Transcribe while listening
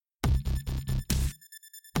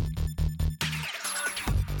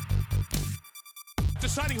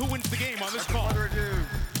Deciding who wins the game on this call. Under review.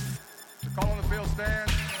 The call on the field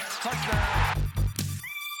stands. Touchdown.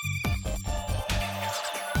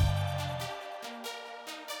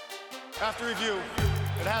 After review,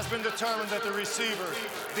 it has been determined that the receiver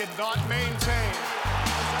did not maintain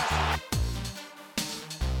possession.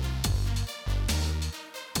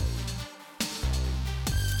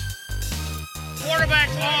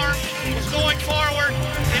 Quarterback's arm is going forward.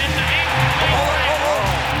 It is an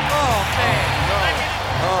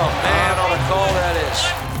Oh, man, on a call that is.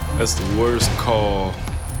 That's the worst call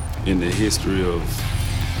in the history of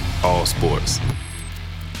all sports.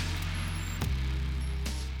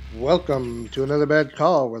 Welcome to another bad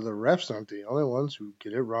call where the refs aren't the only ones who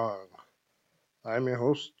get it wrong. I'm your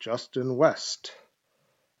host, Justin West.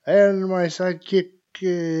 And my sidekick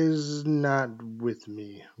is not with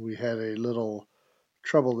me. We had a little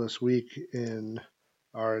trouble this week in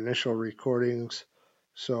our initial recordings,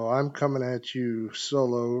 so I'm coming at you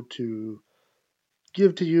solo to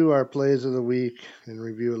give to you our plays of the week and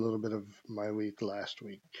review a little bit of my week last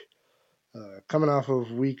week. Coming off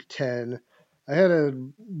of week 10, I had a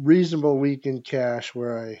reasonable week in cash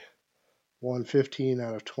where I won 15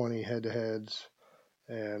 out of 20 head-to-heads,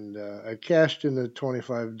 and I cashed in the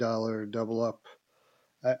 $25 double up.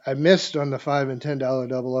 I missed on the $5 and $10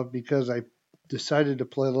 double up because I decided to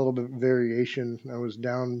play a little bit variation. I was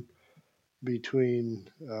down between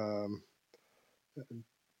a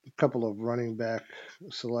couple of running back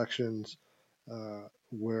selections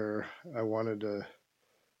where I wanted to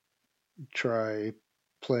try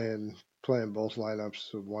playing both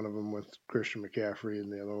lineups. So one of them with Christian McCaffrey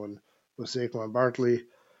and the other one with Saquon Barkley,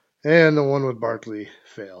 and the one with Barkley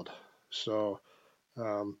failed. So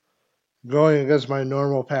going against my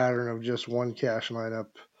normal pattern of just one cash lineup,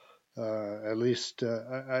 at least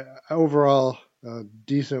I overall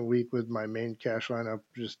decent week with my main cash lineup.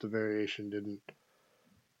 Just the variation didn't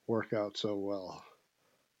work out so well.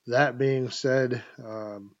 That being said,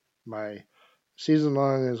 my season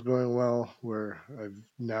long is going well, where I've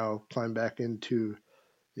now climbed back into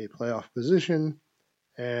a playoff position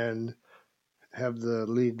and have the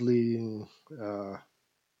leading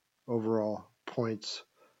overall points.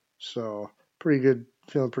 So pretty good,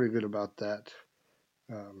 feeling pretty good about that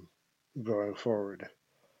going forward.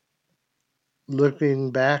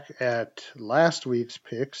 Looking back at last week's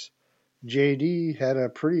picks, JD had a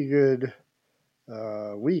pretty good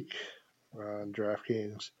week on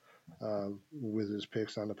DraftKings with his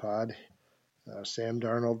picks on the pod. Sam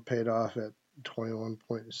Darnold paid off at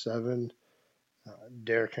 21.7.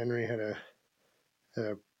 Derrick Henry had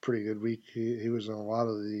a pretty good week. He was in a lot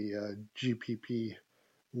of the GPP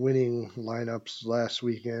winning lineups last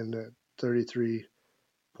weekend at 33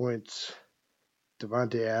 points.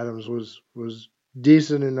 Devontae Adams was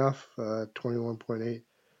decent enough, 21.8,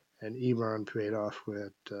 and Ebron paid off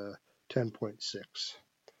with 10.6.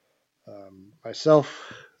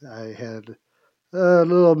 Myself, I had a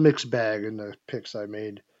little mixed bag in the picks I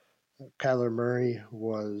made. Kyler Murray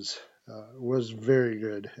was very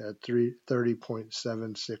good at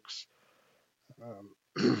 30.76.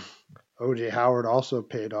 O.J. Howard also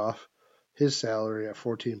paid off his salary at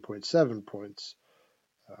 14.7 points.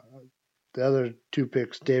 The other two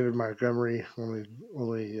picks, David Montgomery,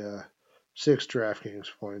 only 6 DraftKings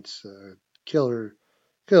points. Killer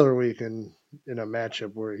week in a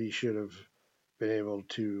matchup where he should have been able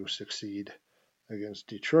to succeed against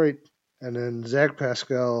Detroit. And then Zach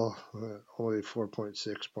Pascal, only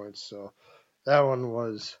 4.6 points. So that one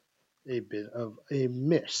was a bit of a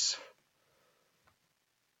miss.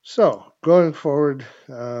 So going forward,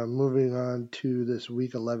 moving on to this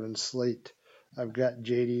week 11 slate, I've got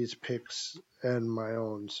JD's picks and my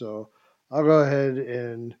own. So I'll go ahead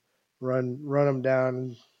and run them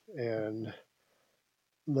down and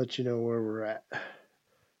let you know where we're at.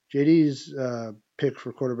 JD's pick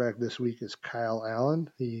for quarterback this week is Kyle Allen.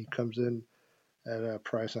 He comes in at a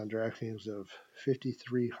price on DraftKings of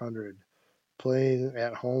 $5,300. Playing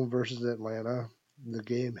at home versus Atlanta, the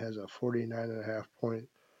game has a 49.5 point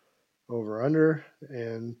over-under,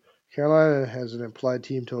 and Carolina has an implied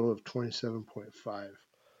team total of 27.5.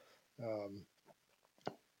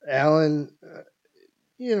 Allen,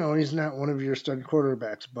 he's not one of your stud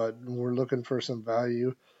quarterbacks, but we're looking for some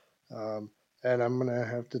value. And I'm going to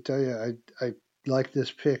have to tell you, I like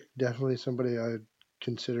this pick. Definitely somebody I'd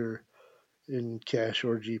consider in cash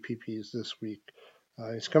or GPPs this week.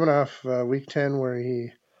 He's coming off week 10 where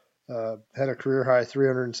he had a career-high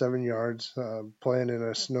 307 yards playing in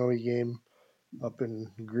a snowy game up in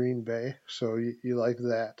Green Bay. So you like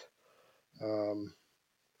that.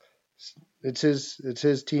 It's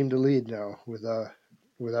his team to lead now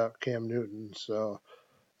without Cam Newton. So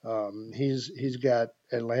He's got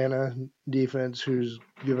Atlanta defense, who's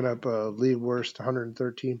given up a league worst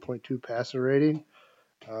 113.2 passer rating,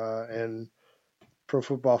 and Pro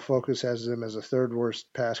Football Focus has them as a third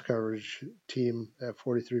worst pass coverage team at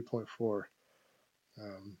 43.4.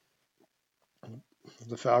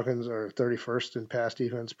 The Falcons are 31st in pass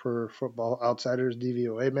defense per Football Outsiders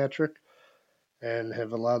DVOA metric, and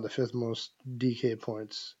have allowed the fifth most DK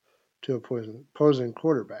points to opposing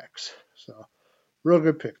quarterbacks. So, real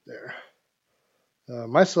good pick there.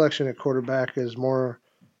 My selection at quarterback is more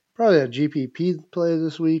probably a GPP play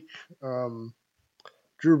this week. Drew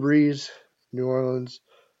Brees, New Orleans,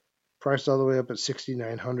 priced all the way up at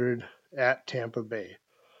 6,900 at Tampa Bay.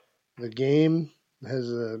 The game has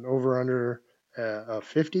an over-under of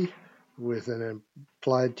 50 with an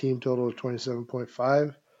implied team total of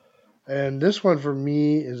 27.5. And this one for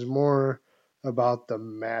me is more about the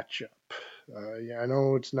matchup. I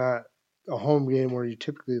know it's not a home game where you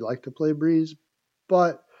typically like to play Brees,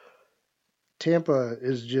 but Tampa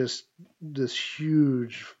is just this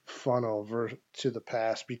huge funnel to the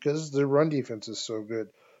pass because their run defense is so good.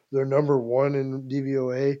 They're number one in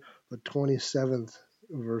DVOA, but 27th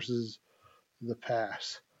versus the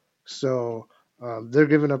pass. So they're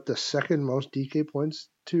giving up the second most DK points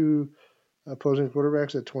to opposing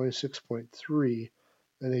quarterbacks at 26.3,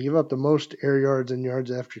 and they give up the most air yards and yards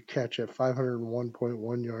after catch at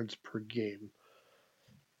 501.1 yards per game.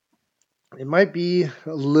 It might be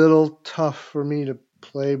a little tough for me to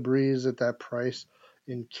play Brees at that price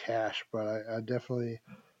in cash, but I definitely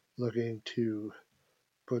looking to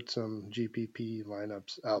put some GPP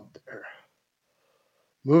lineups out there.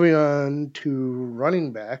 Moving on to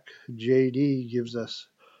running back, JD gives us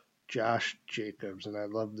Josh Jacobs, and I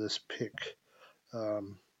love this pick.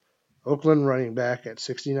 Oakland running back at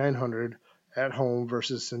 6,900 at home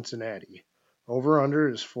versus Cincinnati. Over-under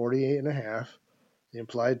is 48.5. The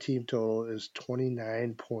implied team total is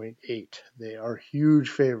 29.8. They are huge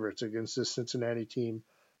favorites against this Cincinnati team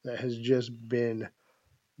that has just been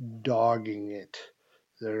dogging it.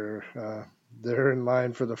 They're in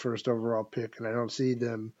line for the first overall pick, and I don't see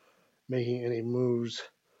them making any moves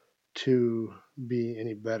to be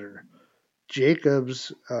any better.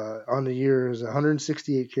 Jacobs on the year is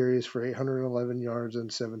 168 carries for 811 yards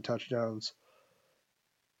and 7 touchdowns.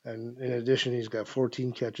 And in addition, he's got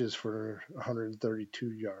 14 catches for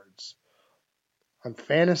 132 yards. On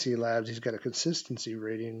Fantasy Labs, he's got a consistency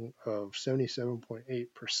rating of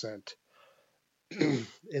 77.8%.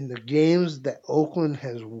 In the games that Oakland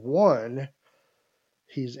has won,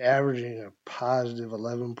 he's averaging a positive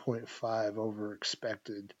 11.5 over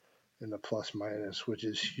expected in the plus minus, which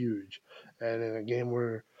is huge. And in a game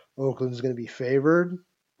where Oakland's going to be favored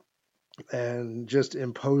and just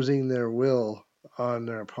imposing their will on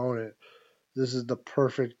their opponent, this is the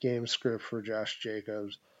perfect game script for Josh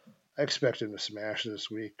Jacobs. I expect him to smash this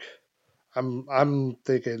week. I'm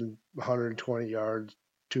thinking 120 yards,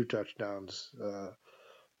 2 touchdowns.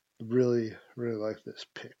 Really, really like this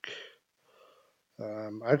pick.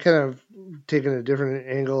 I've kind of taken a different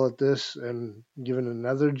angle at this and given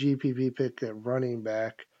another GPP pick at running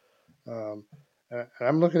back.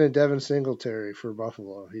 I'm looking at Devin Singletary for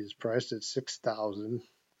Buffalo. He's priced at 6,000.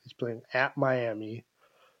 He's playing at Miami.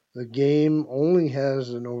 The game only has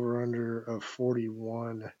an over-under of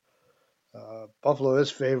 41. Buffalo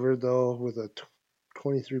is favored, though, with a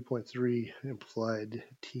 23.3 implied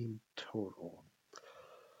team total.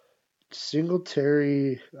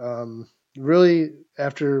 Singletary, really,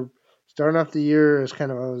 after starting off the year as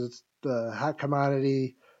kind of the hot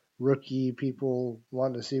commodity rookie, people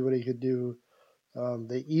wanting to see what he could do,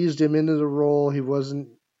 they eased him into the role. He wasn't,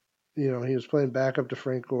 he was playing backup to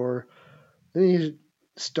Frank Gore. Then he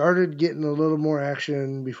started getting a little more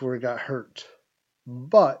action before he got hurt.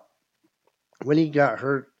 But when he got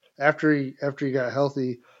hurt, after he got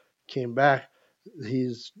healthy, came back,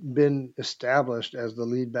 he's been established as the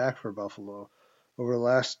lead back for Buffalo. Over the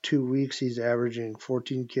last 2 weeks, he's averaging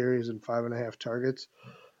 14 carries and 5.5 targets.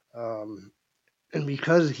 And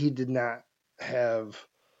because he did not have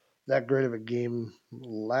that great of a game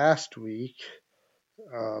last week,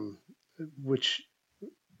 which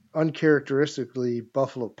uncharacteristically,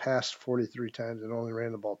 Buffalo passed 43 times and only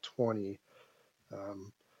ran the ball 20.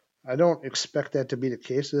 I don't expect that to be the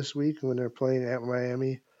case this week when they're playing at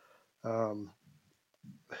Miami.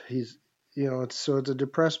 It's a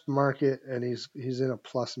depressed market, and he's in a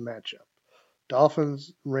plus matchup.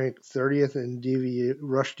 Dolphins rank 30th in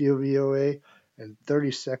rush DVOA and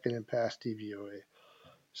 32nd in pass DVOA.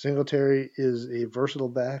 Singletary is a versatile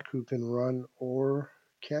back who can run or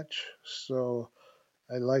catch, so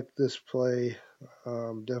I like this play.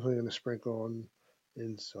 Definitely going to sprinkle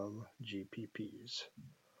in some GPPs.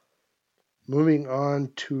 Moving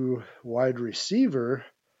on to wide receiver,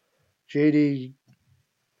 JD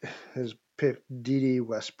has picked D.D.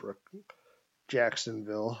 Westbrook,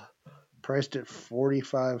 Jacksonville, priced at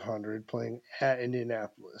 $4,500, playing at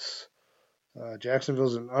Indianapolis.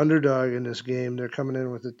 Jacksonville's an underdog in this game. They're coming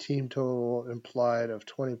in with a team total implied of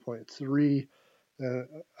 20.3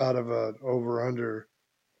 out of an over-under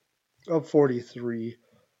of 43.5.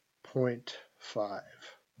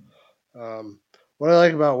 What I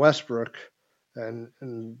like about Westbrook and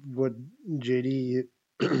what JD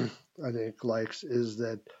I think likes is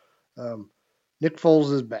that Nick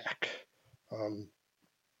Foles is back.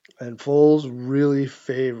 And Foles really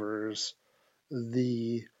favors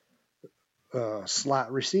the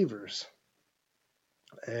slot receivers,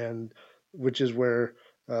 and which is where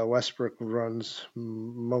Westbrook runs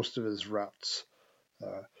most of his routes.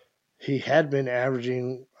 He had been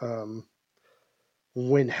averaging,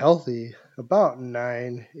 when healthy, about 8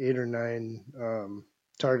 or 9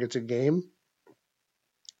 targets a game.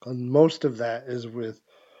 And most of that is with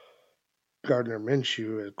Gardner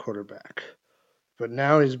Minshew at quarterback. But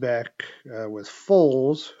now he's back with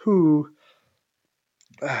Foles, who,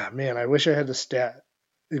 man, I wish I had the stat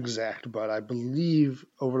exact, but I believe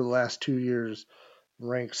over the last 2 years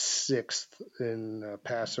ranked 6th in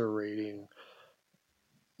passer rating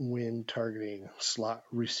when targeting slot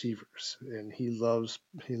receivers, and he loves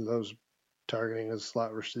targeting a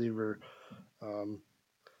slot receiver.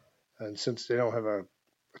 And since they don't have a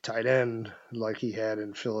tight end like he had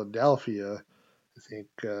in Philadelphia, I think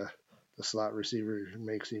the slot receiver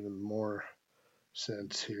makes even more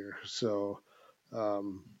sense here. So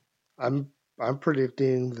I'm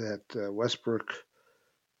predicting that Westbrook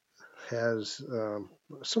has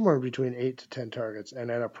somewhere between 8 to 10 targets, and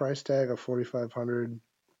at a price tag of $4,500,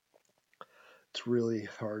 it's really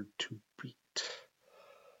hard to beat.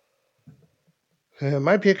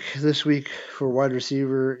 My pick this week for wide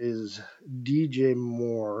receiver is DJ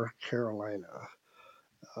Moore, Carolina.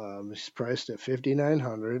 He's priced at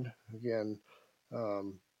 $5,900. Again,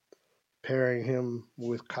 pairing him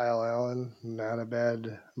with Kyle Allen, not a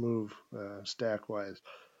bad move stack-wise.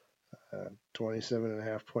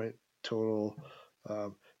 27.5 point total.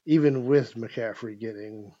 Even with McCaffrey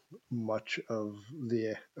getting much of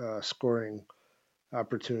the scoring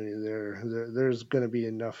opportunity there's going to be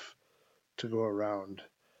enough to go around.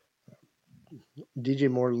 DJ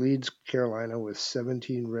Moore leads Carolina with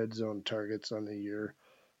 17 red zone targets on the year,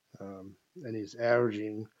 and he's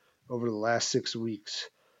averaging over the last 6 weeks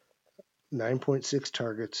 9.6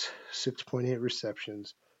 targets, 6.8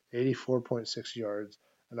 receptions, 84.6 yards,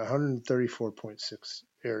 and 134.6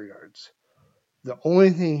 air yards. The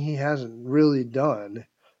only thing he hasn't really done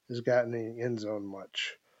is gotten in the end zone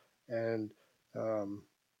much. And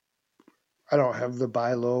I don't have the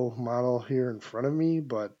buy low model here in front of me,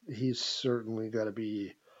 but he's certainly got to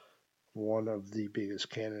be one of the biggest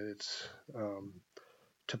candidates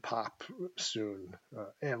to pop soon.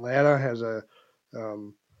 Atlanta has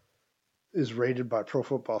is rated by Pro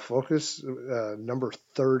Football Focus number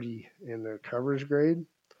 30 in their coverage grade.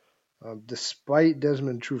 Despite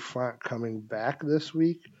Desmond Trufant coming back this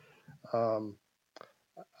week,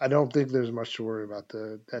 I don't think there's much to worry about.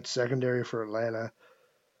 That secondary for Atlanta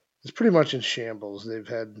is pretty much in shambles. They've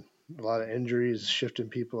had a lot of injuries, shifting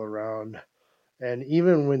people around. And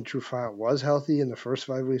even when Trufant was healthy in the first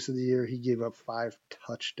 5 weeks of the year, he gave up 5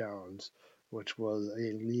 touchdowns, which was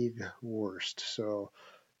a league worst. So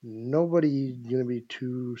nobody going to be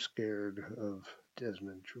too scared of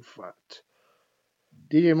Desmond Trufant.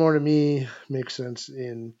 DJ Moore to me makes sense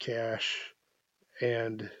in cash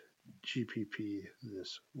and GPP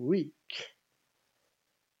this week.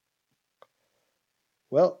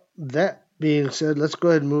 Well, that being said, let's go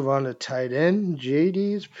ahead and move on to tight end.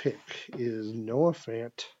 JD's pick is Noah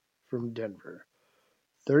Fant from Denver.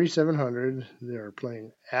 3,700. They're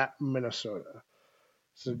playing at Minnesota.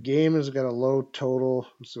 So the game has got a low total.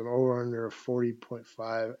 It's an over-under of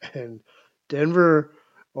 40.5. And Denver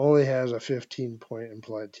only has a 15-point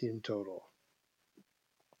implied team total.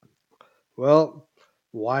 Well,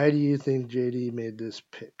 why do you think JD made this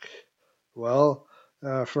pick? Well,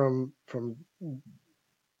 from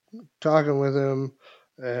talking with him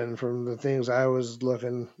and from the things I was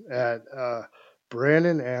looking at,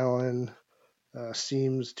 Brandon Allen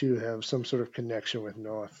seems to have some sort of connection with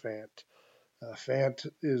Noah Fant. Fant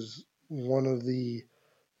is one of the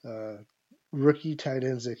rookie tight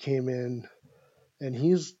ends that came in, and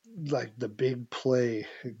he's like the big play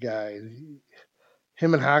guy.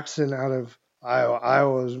 Him and Hockenson out of Iowa.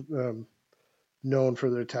 Iowa is known for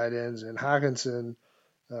their tight ends, and Hockenson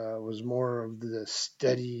was more of the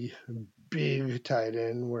steady, big tight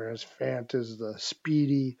end, whereas Fant is the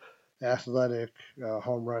speedy athletic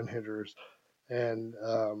home run hitters. And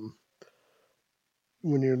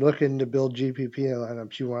when you're looking to build GPP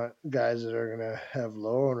lineups, you want guys that are going to have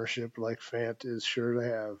low ownership, like Fant is sure to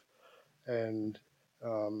have. And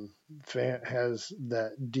Fant has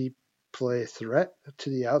that deep play threat to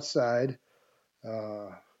the outside.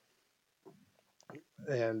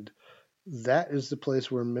 And that is the place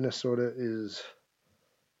where Minnesota is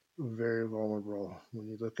very vulnerable. When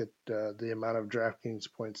you look at the amount of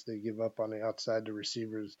DraftKings points they give up on the outside to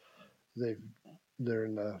receivers, they're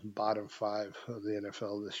in the bottom 5 of the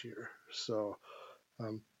NFL this year. So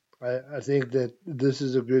I think that this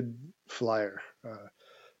is a good flyer.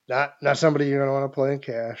 Not somebody you're going to want to play in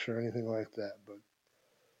cash or anything like that, but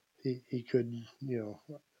he could,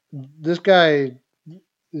 this guy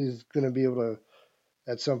is going to be able to,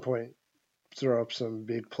 at some point, throw up some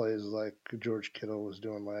big plays like George Kittle was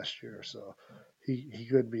doing last year. So he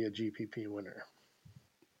could be a GPP winner.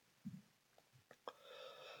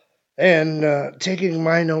 And taking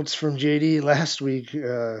my notes from JD last week,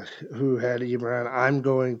 who had Ebron, I'm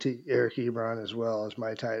going to Eric Ebron as well as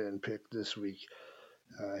my tight end pick this week.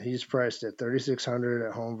 He's priced at $3,600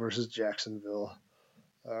 at home versus Jacksonville.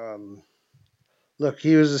 Look,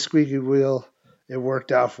 he was a squeaky wheel. It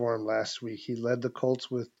worked out for him last week. He led the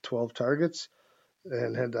Colts with 12 targets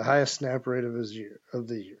and had the highest snap rate of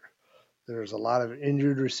the year. There's a lot of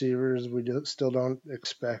injured receivers. We still don't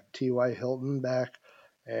expect T.Y. Hilton back,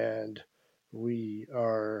 and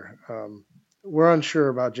we're unsure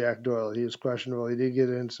about Jack Doyle. He was questionable. He did get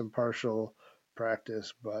in some partial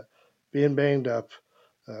practice, but being banged up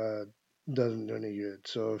doesn't do any good.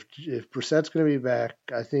 So if Brissett's going to be back,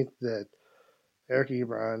 I think that Eric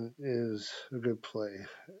Ebron is a good play.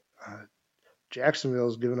 Jacksonville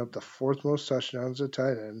has given up the 4th most touchdowns at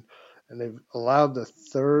tight end, and they've allowed the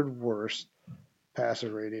 3rd worst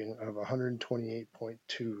passer rating of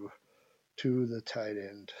 128.2 to the tight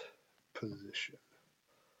end position.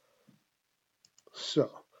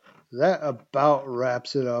 So that about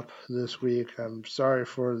wraps it up this week. I'm sorry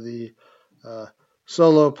for the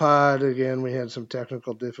solo pod. Again, we had some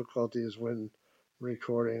technical difficulties when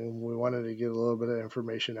recording. We wanted to get a little bit of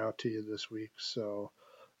information out to you this week. So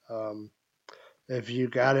if you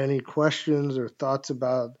got any questions or thoughts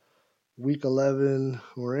about Week 11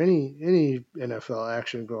 or any NFL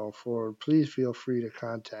action going forward, please feel free to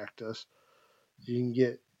contact us. You can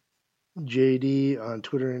get JD on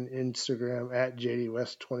Twitter and Instagram at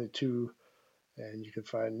JDWest22, and you can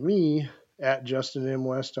find me at Justin M.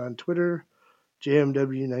 West on Twitter,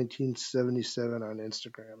 JMW1977 on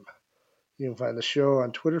Instagram. You can find the show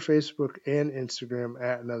on Twitter, Facebook, and Instagram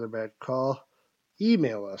at Another Bad Call.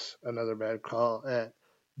 Email us,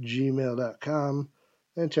 anotherbadcall@gmail.com,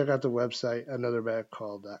 and check out the website,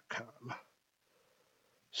 anotherbadcall.com.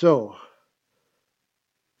 So,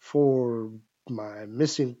 for my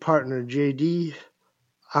missing partner, JD,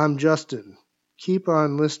 I'm Justin. Keep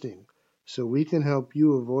on listening so we can help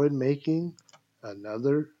you avoid making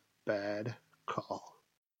another bad call.